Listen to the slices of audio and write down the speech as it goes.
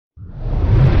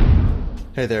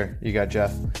Hey there, you got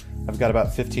Jeff. I've got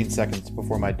about 15 seconds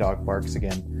before my dog barks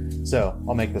again, so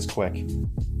I'll make this quick.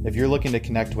 If you're looking to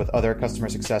connect with other customer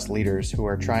success leaders who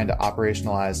are trying to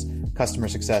operationalize customer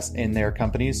success in their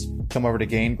companies, come over to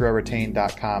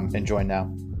gaingrowretain.com and join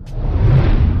now.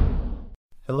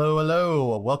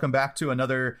 Hello. Welcome back to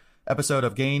another episode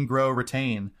of Gain, Grow,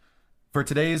 Retain. For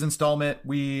today's installment,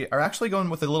 we are actually going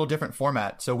with a little different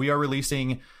format. So we are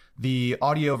releasing the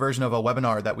audio version of a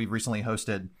webinar that we've recently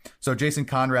hosted. So Jason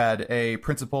Conrad, a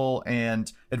principal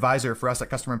and advisor for us at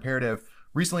Customer Imperative,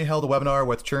 recently held a webinar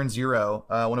with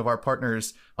ChurnZero, one of our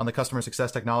partners on the customer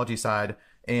success technology side.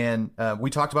 And we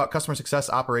talked about customer success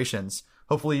operations.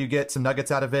 Hopefully you get some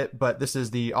nuggets out of it, but this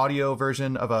is the audio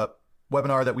version of a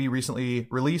webinar that we recently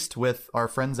released with our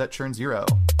friends at ChurnZero.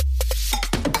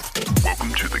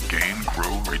 Welcome to the Gain,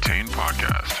 Grow, Retain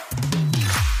podcast.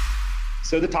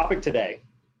 So the topic today,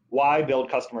 why build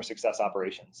customer success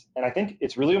operations? And I think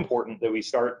it's really important that we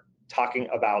start talking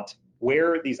about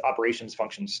where these operations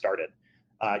functions started.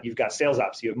 You've got sales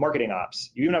ops, you have marketing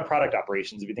ops, you even have product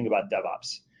operations if you think about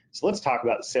DevOps. So let's talk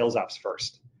about sales ops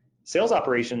first. Sales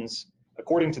operations,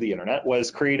 according to the internet,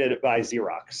 was created by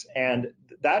Xerox. And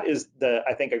that is,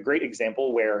 I think, a great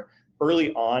example where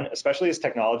early on, especially as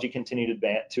technology continued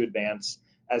to advance,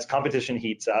 as competition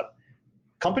heats up,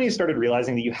 companies started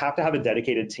realizing that you have to have a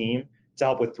dedicated team to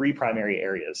help with three primary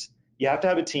areas. You have to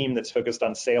have a team that's focused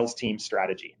on sales team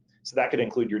strategy. So that could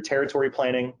include your territory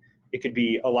planning. It could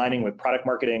be aligning with product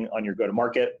marketing on your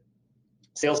go-to-market.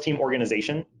 Sales team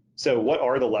organization. So what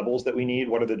are the levels that we need?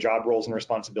 What are the job roles and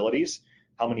responsibilities?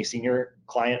 How many senior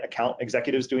client account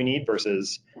executives do we need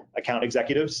versus account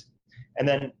executives? And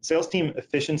then sales team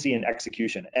efficiency and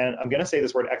execution. And I'm going to say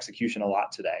this word execution a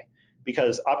lot today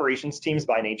because operations teams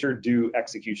by nature do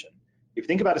execution. If you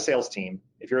think about a sales team,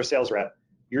 if you're a sales rep,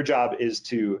 your job is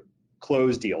to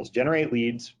close deals, generate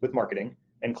leads with marketing,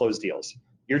 and close deals.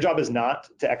 Your job is not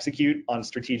to execute on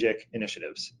strategic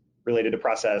initiatives related to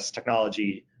process,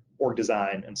 technology, org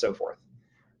design, and so forth.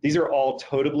 These are all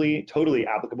totally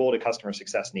applicable to customer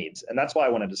success needs. And that's why I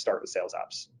wanted to start with sales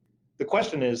ops. The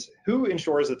question is, who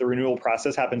ensures that the renewal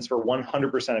process happens for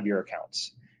 100% of your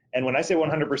accounts? And when I say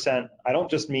 100%, I don't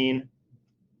just mean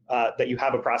that you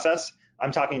have a process.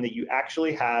 I'm talking that you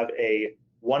actually have a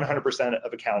 100%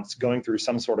 of accounts going through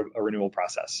some sort of a renewal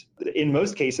process. In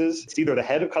most cases, it's either the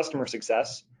head of customer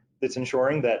success that's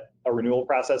ensuring that a renewal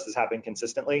process is happening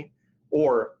consistently,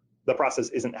 or the process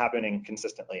isn't happening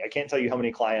consistently. I can't tell you how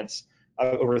many clients,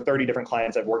 over 30 different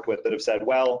clients I've worked with that have said,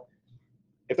 well,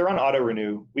 if they're on auto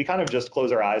renew, we kind of just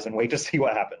close our eyes and wait to see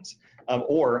what happens.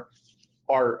 Or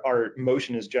our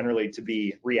motion is generally to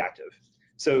be reactive.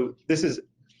 So this is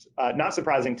not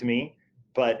surprising to me.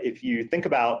 But if you think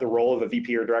about the role of a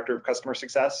VP or director of customer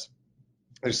success,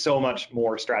 there's so much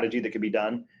more strategy that could be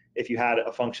done if you had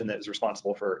a function that is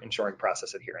responsible for ensuring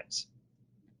process adherence.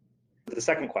 The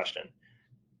second question,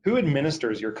 who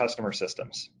administers your customer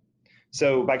systems?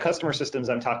 So by customer systems,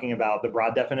 I'm talking about the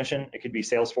broad definition. It could be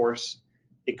Salesforce.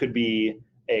 It could be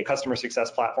a customer success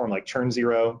platform like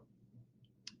ChurnZero.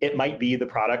 It might be the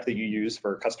product that you use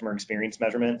for customer experience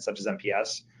measurement, such as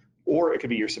NPS, or it could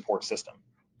be your support system.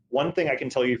 One thing I can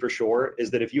tell you for sure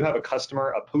is that if you have a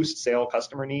post-sale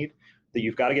customer need that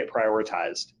you've got to get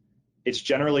prioritized, it's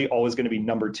generally always going to be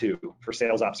number two for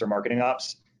sales ops or marketing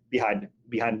ops behind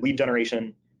lead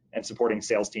generation and supporting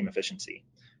sales team efficiency.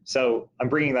 So I'm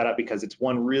bringing that up because it's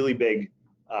one really big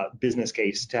business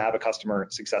case to have a customer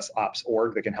success ops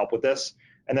org that can help with this.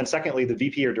 And then secondly, the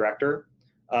VP or director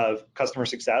of customer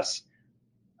success,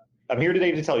 I'm here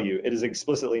today to tell you it is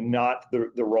explicitly not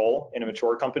the role in a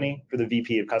mature company for the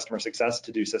VP of customer success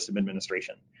to do system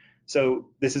administration. So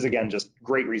this is, again, just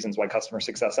great reasons why customer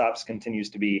success ops continues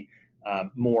to be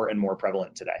more and more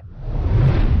prevalent today.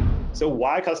 So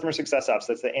why customer success ops?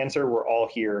 That's the answer we're all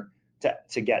here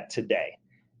to get today.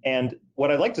 And what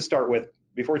I'd like to start with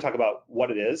before we talk about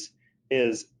what it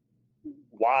is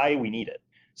why we need it.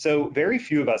 So very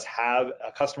few of us have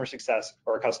a customer success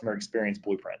or a customer experience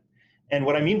blueprint. And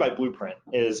what I mean by blueprint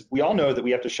is we all know that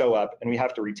we have to show up and we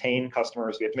have to retain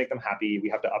customers, we have to make them happy, we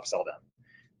have to upsell them.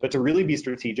 But to really be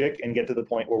strategic and get to the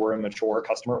point where we're a mature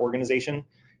customer organization,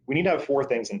 we need to have four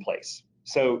things in place.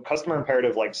 So Customer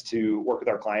Imperative likes to work with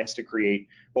our clients to create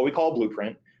what we call a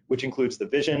blueprint, which includes the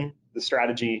vision, the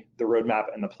strategy, the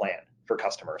roadmap, and the plan for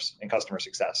customers and customer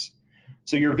success.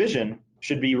 So your vision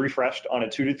should be refreshed on a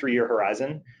 2 to 3 year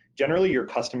horizon. Generally, your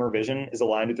customer vision is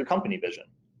aligned with your company vision.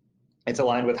 It's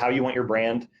aligned with how you want your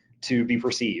brand to be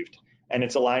perceived, and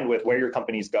it's aligned with where your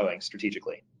company is going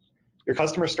strategically. Your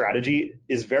customer strategy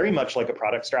is very much like a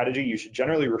product strategy. You should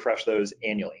generally refresh those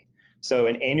annually. So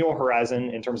an annual horizon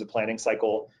in terms of planning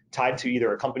cycle tied to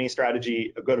either a company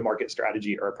strategy, a go-to-market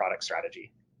strategy, or a product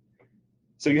strategy.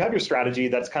 So you have your strategy,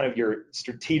 that's kind of your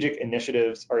strategic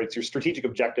initiatives, or it's your strategic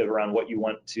objective around what you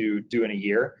want to do in a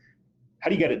year. How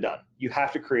do you get it done? You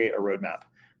have to create a roadmap.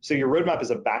 So your roadmap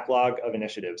is a backlog of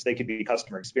initiatives. They could be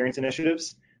customer experience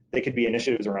initiatives. They could be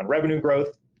initiatives around revenue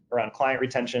growth, around client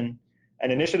retention.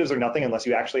 And initiatives are nothing unless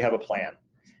you actually have a plan.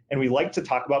 And we like to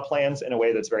talk about plans in a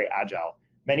way that's very agile.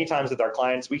 Many times with our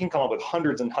clients, we can come up with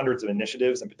hundreds and hundreds of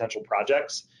initiatives and potential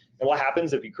projects. And what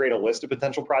happens if you create a list of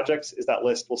potential projects is that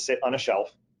list will sit on a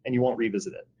shelf and you won't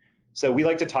revisit it. So we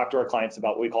like to talk to our clients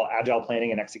about what we call agile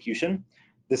planning and execution.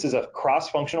 This is a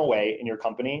cross-functional way in your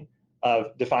company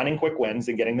of defining quick wins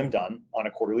and getting them done on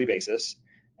a quarterly basis,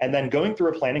 and then going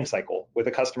through a planning cycle with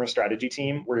a customer strategy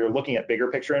team where you're looking at bigger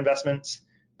picture investments,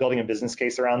 building a business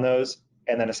case around those,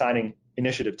 and then assigning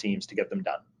initiative teams to get them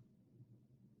done.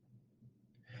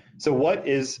 So what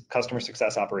is customer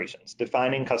success operations?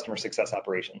 Defining customer success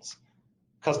operations.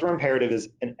 Customer Imperative is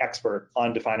an expert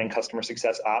on defining customer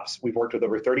success ops. We've worked with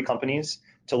over 30 companies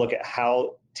to look at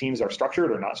how teams are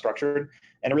structured or not structured,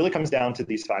 and it really comes down to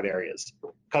these 5 areas.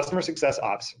 Customer success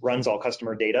ops runs all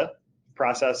customer data,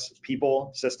 process,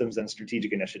 people, systems, and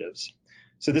strategic initiatives.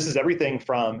 So this is everything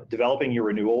from developing your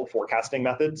renewal forecasting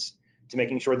methods to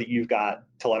making sure that you've got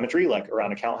telemetry like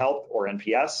around account health or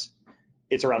NPS.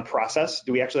 It's around process.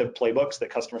 Do we actually have playbooks that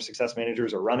customer success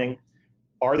managers are running?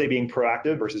 Are they being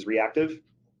proactive versus reactive?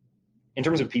 In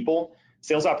terms of people,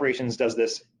 sales operations does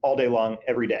this all day long,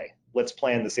 every day. Let's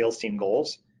plan the sales team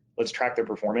goals. Let's track their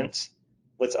performance.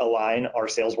 Let's align our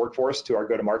sales workforce to our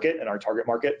go-to-market and our target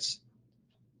markets.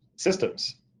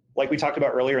 Systems. Like we talked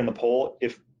about earlier in the poll,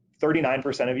 if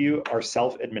 39% of you are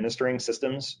self-administering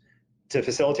systems to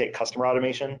facilitate customer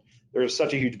automation, there's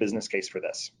such a huge business case for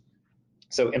this.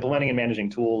 So implementing and managing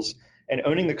tools and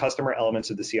owning the customer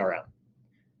elements of the CRM.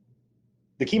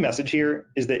 The key message here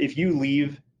is that if you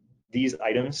leave these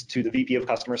items to the VP of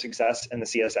customer success and the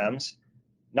CSMs,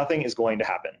 nothing is going to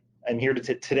happen. I'm here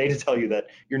today to tell you that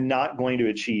you're not going to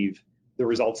achieve the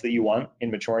results that you want in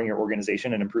maturing your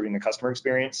organization and improving the customer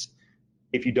experience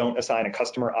if you don't assign a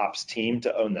customer ops team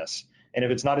to own this. And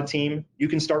if it's not a team, you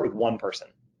can start with one person.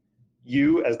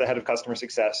 You as the head of customer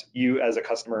success, you as a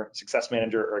customer success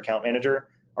manager or account manager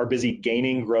are busy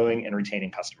gaining, growing, and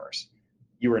retaining customers.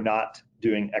 You are not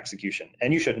doing execution,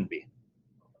 and you shouldn't be.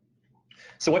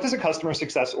 So what does a customer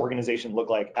success organization look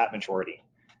like at maturity?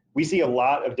 We see a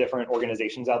lot of different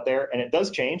organizations out there, and it does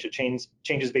change. It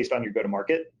changes based on your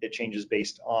go-to-market. It changes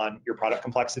based on your product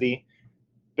complexity.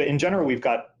 But in general, we've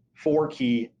got 4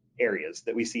 key areas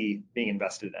that we see being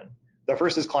invested in. The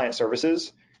first is client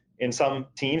services. In some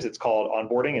teams, it's called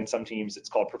onboarding. In some teams, it's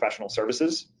called professional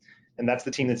services. And that's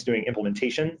the team that's doing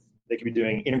implementation. They could be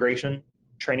doing integration,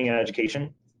 training and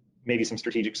education, maybe some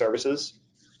strategic services.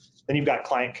 Then you've got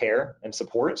client care and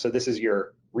support. So this is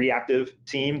your reactive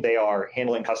team. They are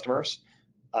handling customers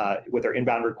with their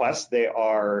inbound requests. They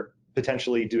are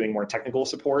potentially doing more technical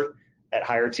support at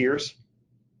higher tiers.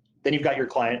 Then you've got your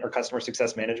client or customer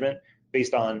success management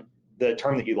based on the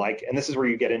term that you like. And this is where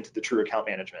you get into the true account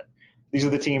management. These are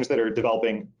the teams that are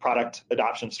developing product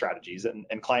adoption strategies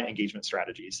and client engagement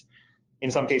strategies.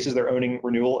 In some cases, they're owning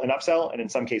renewal and upsell, and in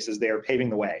some cases, they are paving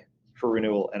the way for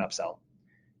renewal and upsell.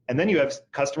 And then you have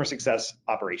customer success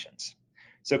operations.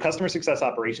 So customer success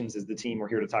operations is the team we're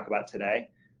here to talk about today.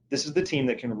 This is the team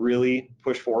that can really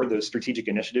push forward those strategic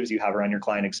initiatives you have around your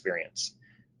client experience.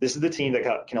 This is the team that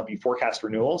can help you forecast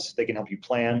renewals. They can help you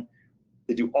plan.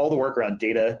 They do all the work around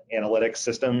data, analytics,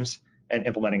 systems, and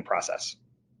implementing process.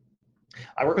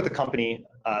 I work with a company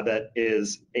that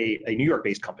is a New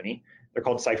York-based company. They're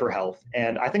called Cipher Health,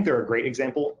 and I think they're a great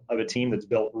example of a team that's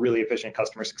built really efficient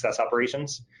customer success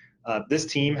operations. This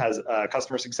team has a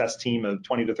customer success team of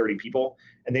 20 to 30 people,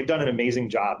 and they've done an amazing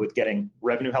job with getting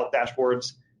revenue health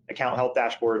dashboards, account health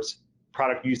dashboards,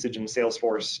 product usage in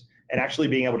Salesforce, and actually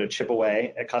being able to chip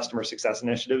away at customer success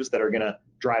initiatives that are going to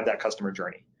drive that customer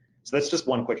journey. So that's just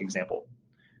one quick example.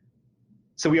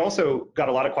 So we also got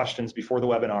a lot of questions before the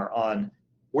webinar on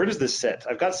where does this sit?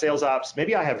 I've got sales ops.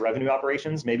 Maybe I have revenue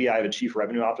operations. Maybe I have a chief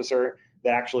revenue officer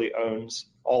that actually owns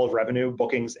all of revenue,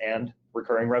 bookings, and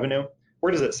recurring revenue.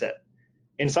 Where does it sit?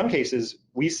 In some cases,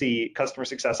 we see customer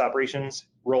success operations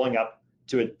rolling up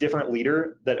to a different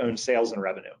leader that owns sales and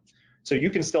revenue. So you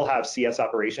can still have CS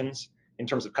operations in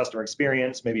terms of customer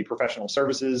experience, maybe professional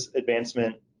services,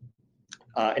 advancement,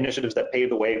 initiatives that pave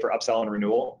the way for upsell and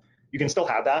renewal. You can still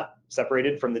have that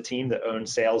separated from the team that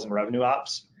owns sales and revenue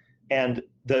ops. And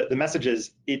the message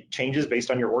is it changes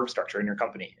based on your org structure in your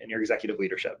company and your executive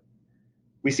leadership.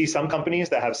 We see some companies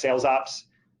that have sales ops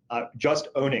just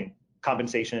owning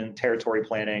compensation, territory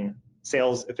planning,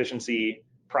 sales efficiency,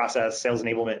 process, sales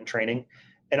enablement, and training.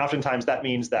 And oftentimes that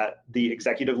means that the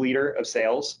executive leader of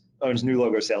sales owns new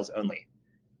logo sales only.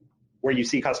 Where you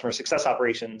see customer success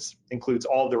operations includes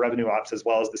all of the revenue ops as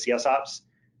well as the CS ops.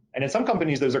 And in some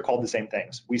companies, those are called the same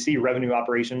things. We see revenue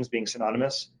operations being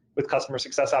synonymous with customer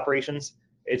success operations.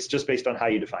 It's just based on how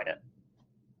you define it.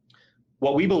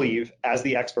 What we believe as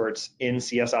the experts in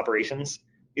CS operations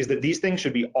is that these things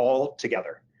should be all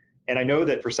together. And I know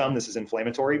that for some, this is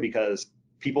inflammatory because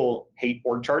people hate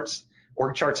org charts.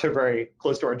 Org charts are very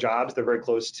close to our jobs. They're very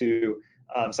close to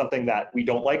something that we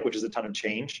don't like, which is a ton of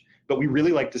change. But we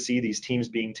really like to see these teams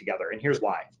being together. And here's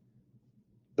why.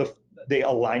 The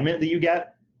alignment that you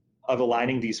get of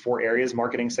aligning these 4 areas,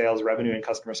 marketing, sales, revenue, and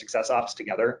customer success ops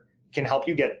together, can help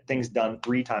you get things done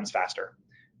 3 times faster.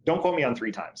 Don't quote me on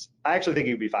 3 times. I actually think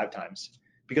it would be 5 times.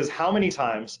 Because how many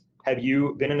times have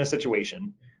you been in a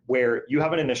situation where you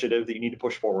have an initiative that you need to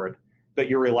push forward, but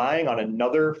you're relying on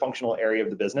another functional area of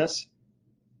the business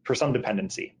for some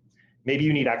dependency? Maybe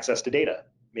you need access to data.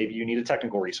 Maybe you need a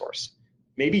technical resource.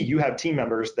 Maybe you have team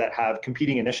members that have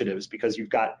competing initiatives because you've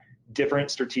got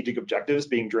different strategic objectives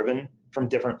being driven from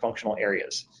different functional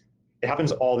areas. It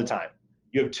happens all the time.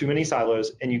 You have too many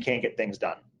silos and you can't get things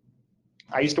done.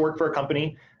 I used to work for a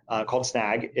company called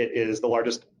Snag. It is the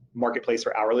largest marketplace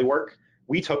for hourly work.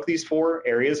 We took these 4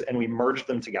 areas and we merged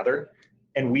them together,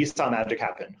 and we saw magic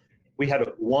happen. We had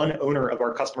one owner of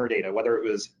our customer data, whether it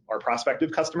was our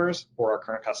prospective customers or our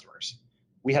current customers.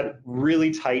 We had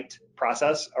really tight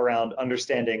process around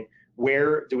understanding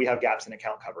where do we have gaps in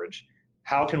account coverage?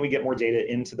 How can we get more data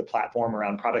into the platform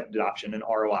around product adoption and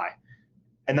ROI?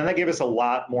 And then that gave us a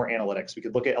lot more analytics. We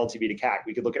could look at LTV to CAC.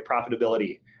 We could look at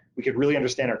profitability. We could really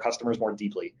understand our customers more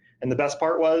deeply. And the best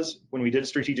part was when we did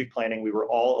strategic planning, we were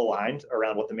all aligned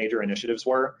around what the major initiatives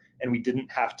were, and we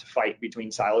didn't have to fight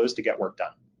between silos to get work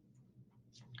done.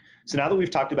 So now that we've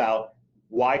talked about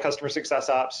why customer success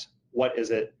ops, what is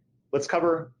it, let's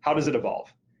cover how does it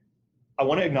evolve. I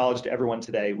want to acknowledge to everyone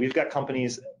today, we've got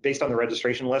companies based on the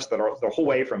registration list that are the whole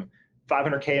way from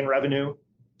 500K in revenue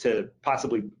to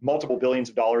possibly multiple billions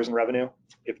of dollars in revenue,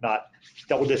 if not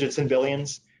double digits in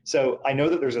billions. So I know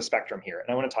that there's a spectrum here,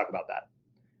 and I want to talk about that.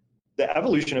 The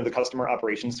evolution of the customer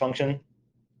operations function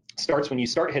starts when you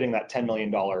start hitting that $10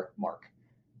 million mark.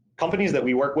 Companies that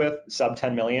we work with, sub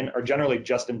 10 million, are generally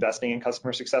just investing in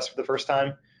customer success for the first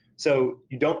time. So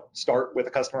you don't start with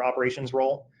a customer operations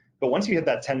role. But once you hit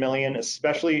that 10 million,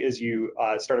 especially as you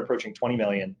start approaching 20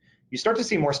 million, you start to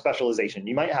see more specialization.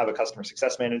 You might have a customer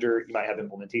success manager, you might have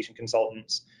implementation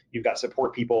consultants, you've got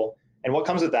support people. And what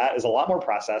comes with that is a lot more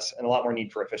process and a lot more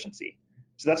need for efficiency.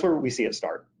 So that's where we see it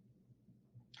start.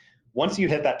 Once you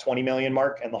hit that 20 million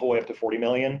mark and the whole way up to 40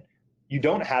 million, you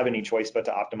don't have any choice but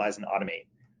to optimize and automate.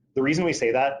 The reason we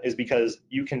say that is because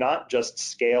you cannot just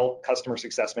scale customer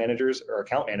success managers or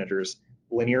account managers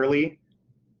linearly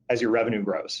as your revenue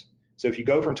grows. So if you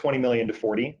go from 20 million to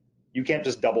 40, you can't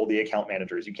just double the account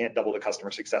managers. You can't double the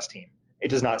customer success team. It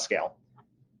does not scale.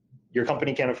 Your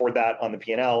company can't afford that on the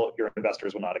P&L. Your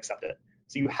investors will not accept it.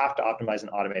 So you have to optimize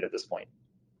and automate at this point.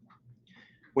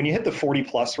 When you hit the 40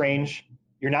 plus range,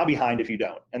 you're now behind if you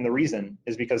don't. And the reason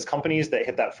is because companies that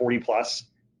hit that 40 plus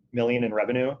million in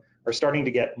revenue are starting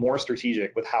to get more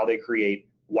strategic with how they create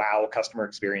wow customer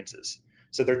experiences.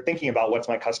 So they're thinking about what's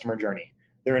my customer journey.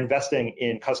 They're investing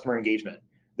in customer engagement.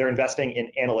 They're investing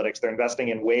in analytics. They're investing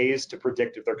in ways to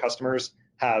predict if their customers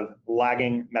have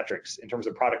lagging metrics in terms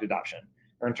of product adoption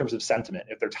or in terms of sentiment,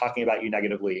 if they're talking about you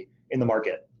negatively in the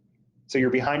market. So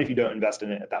you're behind if you don't invest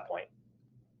in it at that point.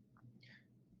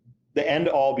 The end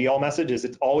all be all message is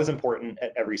it's always important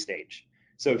at every stage.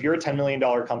 So if you're a $10 million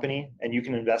company and you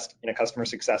can invest in a customer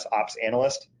success ops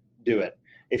analyst, do it.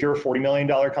 If you're a $40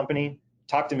 million company,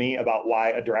 talk to me about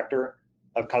why a director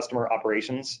of customer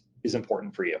operations is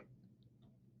important for you.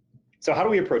 So how do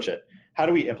we approach it? How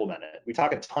do we implement it? We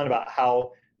talk a ton about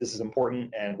how this is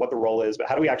important and what the role is, but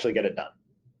how do we actually get it done?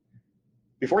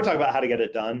 Before we talk about how to get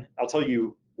it done, I'll tell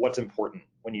you what's important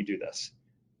when you do this.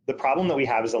 The problem that we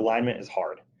have is alignment is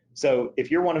hard. So if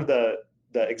you're one of the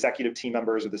executive team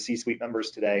members or the C-suite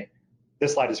members today,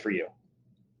 this slide is for you.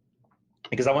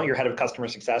 Because I want your head of customer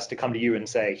success to come to you and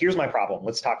say, here's my problem,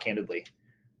 let's talk candidly.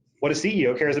 What a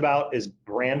CEO cares about is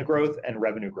brand growth and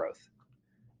revenue growth.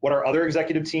 What our other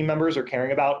executive team members are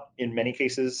caring about in many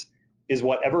cases is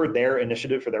whatever their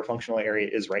initiative for their functional area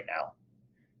is right now.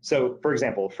 So for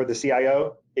example, for the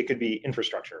CIO, it could be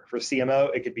infrastructure. For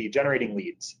CMO, it could be generating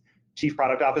leads. Chief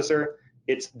Product Officer,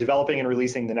 it's developing and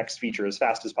releasing the next feature as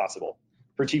fast as possible.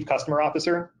 For Chief Customer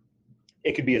Officer,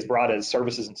 it could be as broad as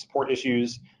services and support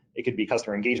issues. It could be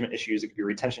customer engagement issues. It could be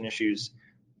retention issues.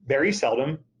 Very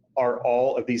seldom are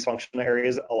all of these functional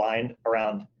areas aligned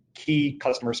around key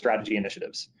customer strategy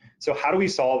initiatives. So how do we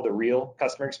solve the real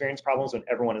customer experience problems when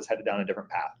everyone is headed down a different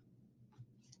path?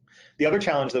 The other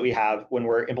challenge that we have when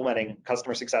we're implementing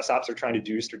customer success ops or trying to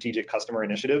do strategic customer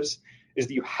initiatives is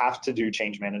that you have to do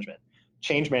change management.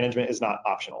 Change management is not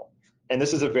optional. And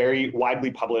this is a very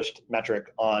widely published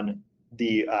metric on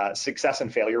the success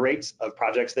and failure rates of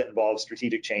projects that involve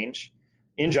strategic change.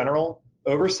 In general,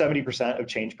 over 70% of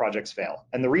change projects fail.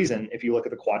 And the reason, if you look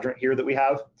at the quadrant here that we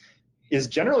have, is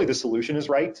generally the solution is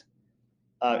right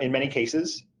in many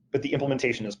cases, but the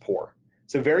implementation is poor.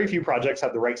 So very few projects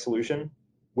have the right solution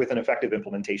with an effective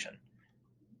implementation.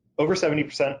 Over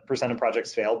 70% of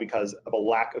projects fail because of a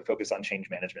lack of focus on change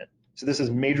management. So this is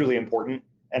majorly important.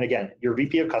 And again, your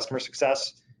VP of customer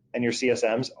success and your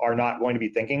CSMs are not going to be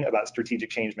thinking about strategic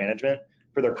change management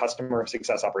for their customer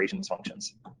success operations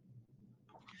functions.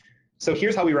 So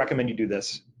here's how we recommend you do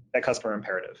this at Customer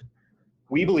Imperative.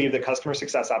 We believe that customer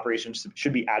success operations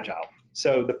should be agile.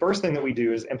 So the first thing that we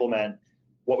do is implement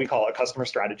what we call a customer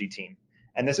strategy team.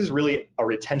 And this is really a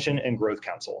retention and growth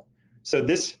council. So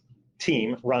this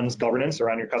team runs governance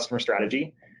around your customer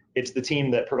strategy. It's the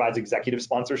team that provides executive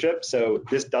sponsorship. So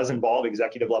this does involve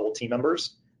executive level team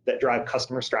members that drive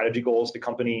customer strategy goals to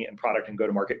company and product and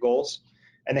go-to-market goals.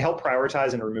 And they help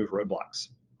prioritize and remove roadblocks.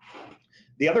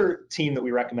 The other team that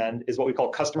we recommend is what we call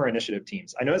customer initiative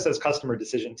teams. I know it says customer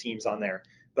decision teams on there,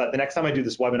 but the next time I do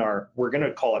this webinar, we're going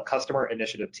to call it customer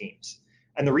initiative teams.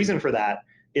 And the reason for that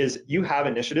is you have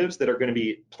initiatives that are going to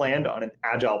be planned on an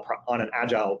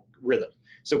agile rhythm.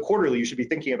 So quarterly, you should be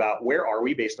thinking about where are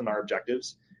we based on our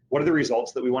objectives? What are the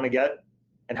results that we want to get?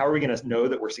 And how are we going to know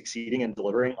that we're succeeding in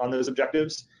delivering on those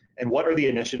objectives? And what are the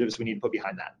initiatives we need to put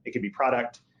behind that? It could be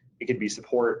product, it could be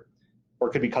support, or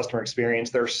it could be customer experience.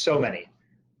 There are so many.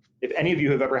 If any of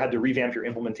you have ever had to revamp your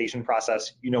implementation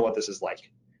process, you know what this is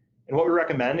like. And what we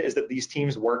recommend is that these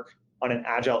teams work on an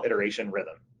agile iteration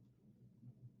rhythm.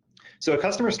 So a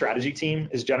customer strategy team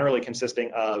is generally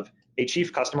consisting of a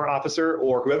chief customer officer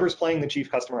or whoever's playing the chief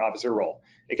customer officer role.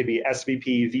 It could be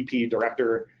SVP, VP,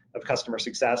 director of customer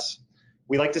success.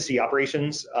 We like to see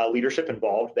operations leadership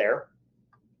involved there.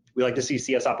 We like to see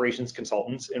CS operations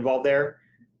consultants involved there.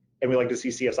 And we like to see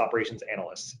CS operations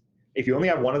analysts. If you only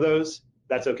have one of those,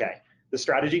 that's okay. The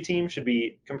strategy team should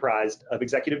be comprised of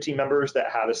executive team members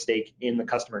that have a stake in the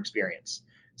customer experience.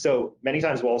 So many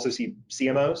times we'll also see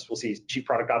CMOs, we'll see chief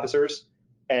product officers,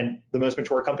 and the most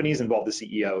mature companies involve the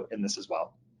CEO in this as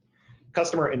well.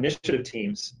 Customer initiative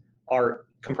teams are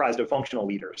comprised of functional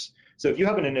leaders. So if you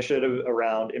have an initiative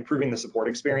around improving the support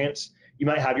experience, you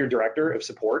might have your director of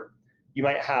support. You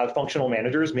might have functional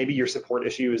managers. Maybe your support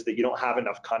issue is that you don't have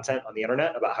enough content on the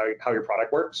internet about how your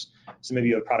product works. So maybe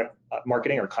you have product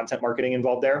marketing or content marketing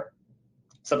involved there.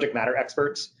 Subject matter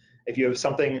experts. If you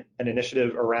have an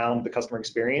initiative around the customer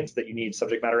experience that you need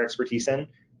subject matter expertise in,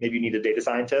 maybe you need a data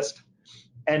scientist.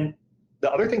 And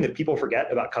the other thing that people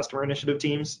forget about customer initiative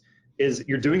teams is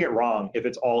you're doing it wrong if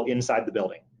it's all inside the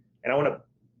building. And I want to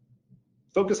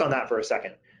focus on that for a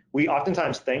second. We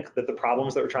oftentimes think that the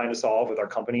problems that we're trying to solve with our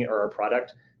company or our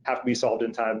product have to be solved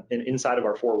inside of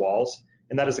our four walls,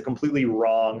 and that is a completely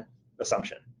wrong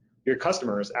assumption. Your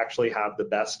customers actually have the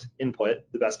best input,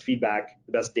 the best feedback,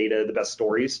 the best data, the best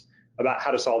stories about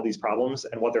how to solve these problems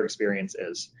and what their experience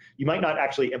is. You might not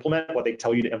actually implement what they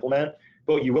tell you to implement,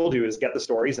 but what you will do is get the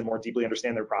stories and more deeply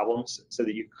understand their problems so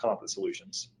that you can come up with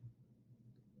solutions.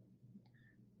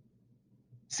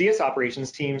 CS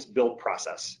operations teams build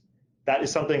process. That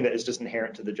is something that is just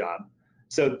inherent to the job.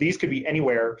 So these could be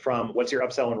anywhere from what's your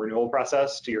upsell and renewal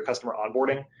process to your customer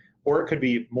onboarding, or it could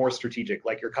be more strategic,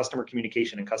 like your customer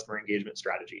communication and customer engagement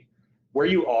strategy. Where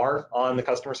you are on the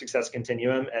customer success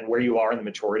continuum and where you are in the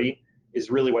maturity is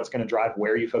really what's going to drive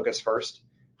where you focus first.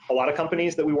 A lot of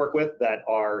companies that we work with that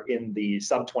are in the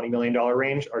sub $20 million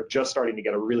range are just starting to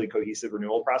get a really cohesive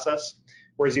renewal process.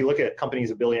 Whereas you look at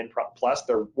companies $1 billion plus,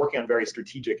 they're working on very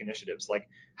strategic initiatives, like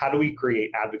how do we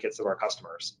create advocates of our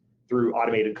customers through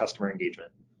automated customer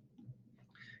engagement.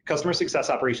 Customer success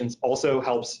operations also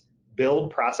helps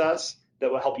build process that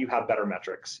will help you have better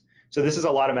metrics. So this is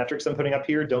a lot of metrics I'm putting up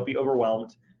here. Don't be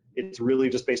overwhelmed. It's really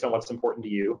just based on what's important to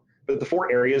you. But the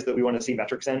four areas that we want to see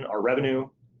metrics in are revenue,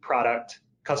 product,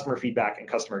 customer feedback, and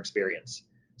customer experience.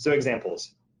 So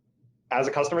examples, as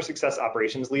a customer success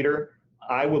operations leader,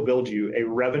 I will build you a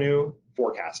revenue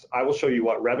forecast. I will show you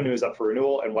what revenue is up for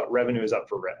renewal and what revenue is up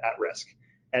for at risk.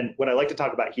 And what I like to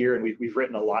talk about here, and we've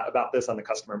written a lot about this on the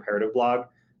Customer Imperative blog,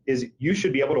 is you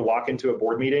should be able to walk into a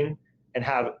board meeting and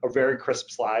have a very crisp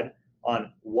slide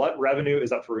on what revenue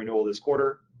is up for renewal this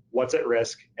quarter, what's at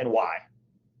risk, and why,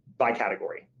 by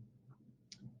category.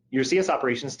 Your CS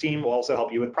operations team will also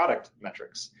help you with product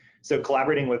metrics. So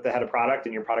collaborating with the head of product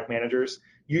and your product managers,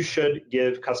 you should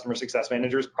give customer success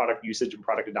managers product usage and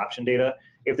product adoption data.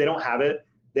 If they don't have it,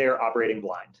 they're operating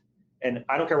blind. And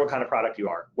I don't care what kind of product you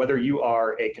are, whether you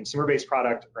are a consumer-based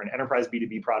product or an enterprise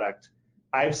B2B product.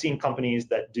 I've seen companies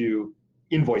that do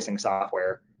invoicing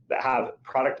software that have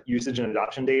product usage and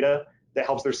adoption data that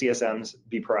helps their CSMs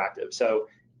be proactive. So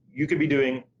you could be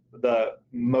doing the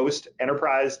most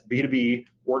enterprise B2B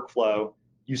workflow,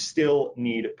 you still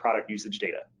need product usage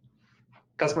data.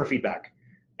 Customer feedback,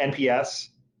 NPS,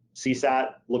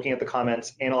 CSAT, looking at the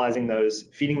comments, analyzing those,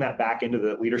 feeding that back into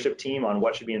the leadership team on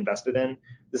what should be invested in.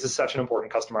 This is such an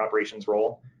important customer operations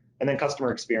role. And then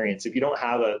customer experience. If you don't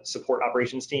have a support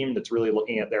operations team that's really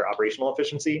looking at their operational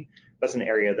efficiency, that's an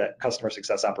area that customer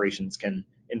success operations can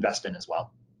invest in as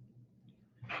well.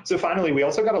 So finally, we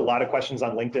also got a lot of questions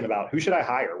on LinkedIn about who should I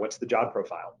hire? What's the job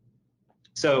profile?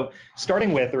 So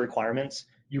starting with the requirements,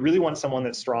 you really want someone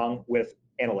that's strong with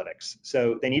analytics.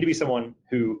 So they need to be someone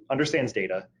who understands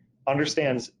data,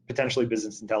 understands potentially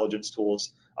business intelligence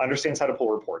tools, understands how to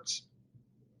pull reports.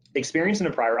 Experience in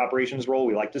a prior operations role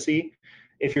we like to see.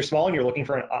 If you're small and you're looking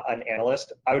for an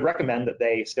analyst, I would recommend that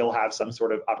they still have some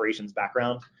sort of operations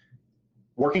background.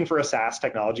 Working for a SaaS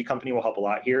technology company will help a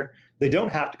lot here. They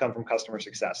don't have to come from customer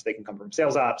success. They can come from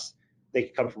sales ops. They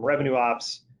can come from revenue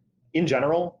ops. In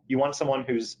general, you want someone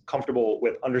who's comfortable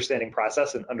with understanding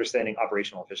process and understanding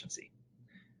operational efficiency.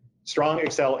 Strong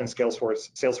Excel and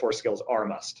Salesforce skills are a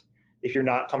must. If you're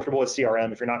not comfortable with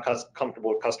CRM, if you're not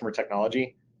comfortable with customer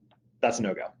technology, that's a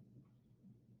no-go.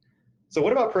 So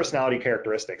what about personality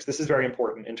characteristics? This is very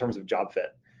important in terms of job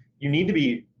fit. You need to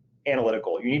be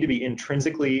analytical. You need to be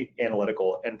intrinsically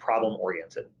analytical and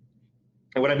problem-oriented.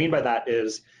 And what I mean by that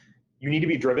is you need to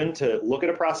be driven to look at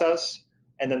a process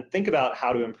and then think about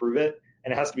how to improve it,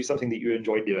 and it has to be something that you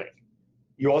enjoy doing.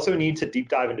 You also need to deep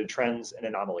dive into trends and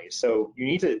anomalies. So you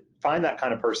need to find that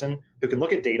kind of person who can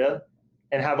look at data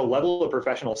and have a level of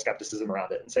professional skepticism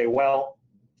around it and say, well,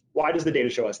 why does the data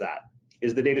show us that?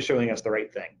 Is the data showing us the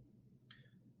right thing?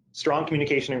 Strong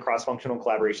communication and cross-functional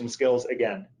collaboration skills,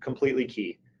 again, completely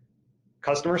key.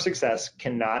 Customer success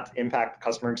cannot impact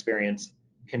customer experience,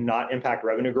 cannot impact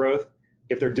revenue growth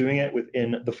if they're doing it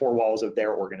within the four walls of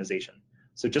their organization.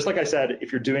 So just like I said,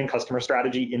 if you're doing customer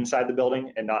strategy inside the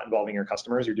building and not involving your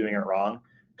customers, you're doing it wrong.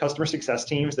 Customer success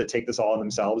teams that take this all on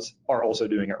themselves are also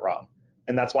doing it wrong.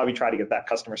 And that's why we try to get that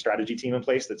customer strategy team in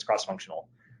place that's cross-functional.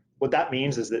 What that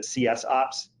means is that CS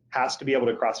ops has to be able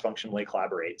to cross-functionally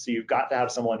collaborate. So you've got to have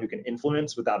someone who can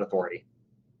influence without authority.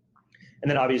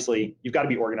 And then obviously, you've got to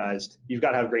be organized. You've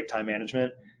got to have great time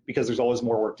management because there's always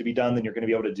more work to be done than you're going to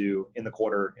be able to do in the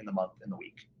quarter, in the month, in the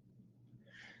week.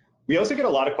 We also get a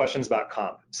lot of questions about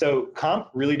comp. So comp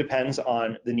really depends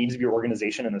on the needs of your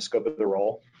organization and the scope of the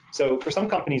role. So for some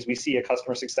companies, we see a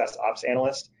customer success ops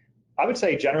analyst. I would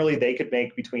say generally they could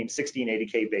make between 60 and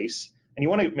 80K base. And you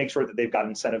want to make sure that they've got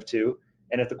incentive too.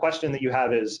 And if the question that you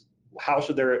have is, how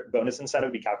should their bonus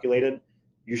incentive be calculated?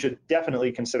 You should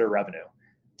definitely consider revenue.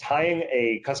 Tying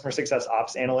a customer success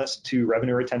ops analyst to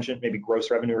revenue retention, maybe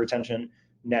gross revenue retention,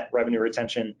 net revenue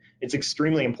retention, it's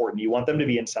extremely important. You want them to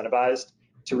be incentivized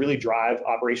to really drive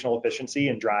operational efficiency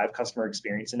and drive customer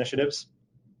experience initiatives.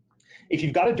 If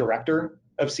you've got a director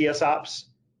of CS ops,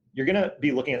 you're going to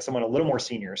be looking at someone a little more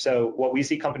senior. So what we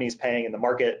see companies paying in the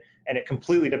market, and it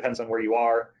completely depends on where you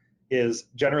are, is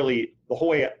generally the whole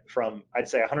way from, I'd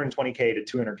say, 120K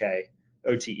to 200K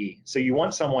OTE. So you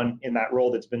want someone in that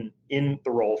role that's been in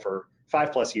the role for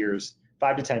 5+ years,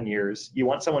 5 to 10 years. You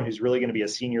want someone who's really going to be a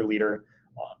senior leader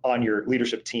on your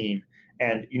leadership team.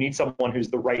 And you need someone who's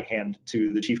the right hand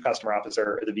to the chief customer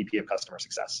officer or the VP of customer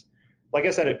success. Like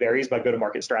I said, it varies by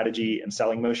go-to-market strategy and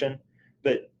selling motion,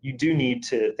 but you do need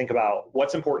to think about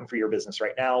what's important for your business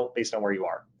right now based on where you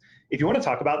are. If you want to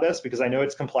talk about this, because I know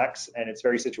it's complex and it's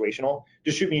very situational,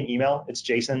 just shoot me an email. It's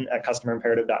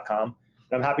jason@customerimperative.com.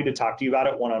 And I'm happy to talk to you about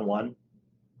it one-on-one.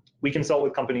 We consult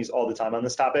with companies all the time on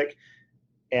this topic,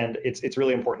 and it's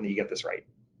really important that you get this right.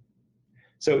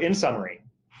 So in summary,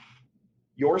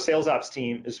 your sales ops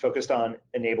team is focused on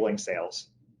enabling sales,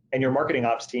 and your marketing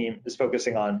ops team is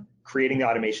focusing on creating the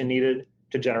automation needed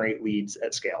to generate leads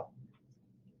at scale.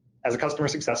 As a customer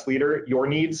success leader, your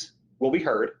needs will be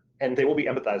heard and they will be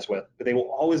empathized with, but they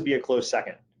will always be a close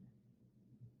second.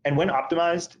 And when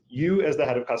optimized, you as the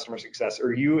head of customer success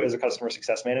or you as a customer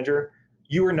success manager,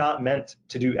 you are not meant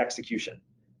to do execution.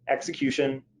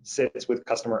 Execution sits with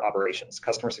customer operations,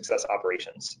 customer success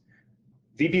operations.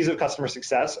 VPs of customer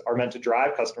success are meant to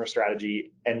drive customer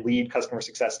strategy and lead customer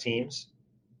success teams.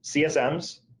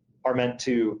 CSMs are meant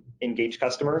to engage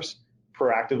customers,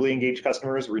 proactively engage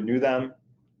customers, renew them,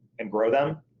 and grow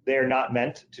them. They are not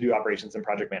meant to do operations and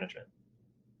project management.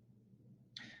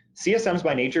 CSMs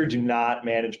by nature do not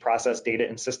manage process, data,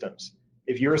 and systems.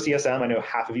 If you're a CSM, I know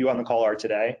half of you on the call are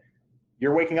today,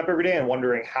 you're waking up every day and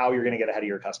wondering how you're going to get ahead of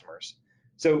your customers.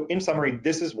 So in summary,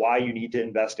 this is why you need to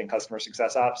invest in customer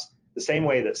success ops, the same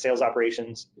way that sales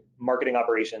operations, marketing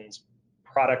operations,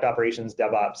 product operations,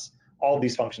 DevOps, all of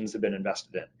these functions have been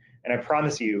invested in. And I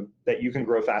promise you that you can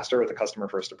grow faster with a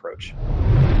customer-first approach.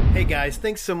 Hey guys,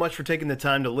 thanks so much for taking the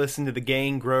time to listen to the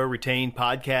Gain, Grow, Retain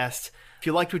podcast. If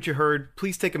you liked what you heard,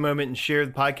 please take a moment and share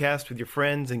the podcast with your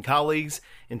friends and colleagues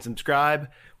and subscribe.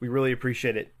 We really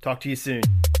appreciate it. Talk to you soon.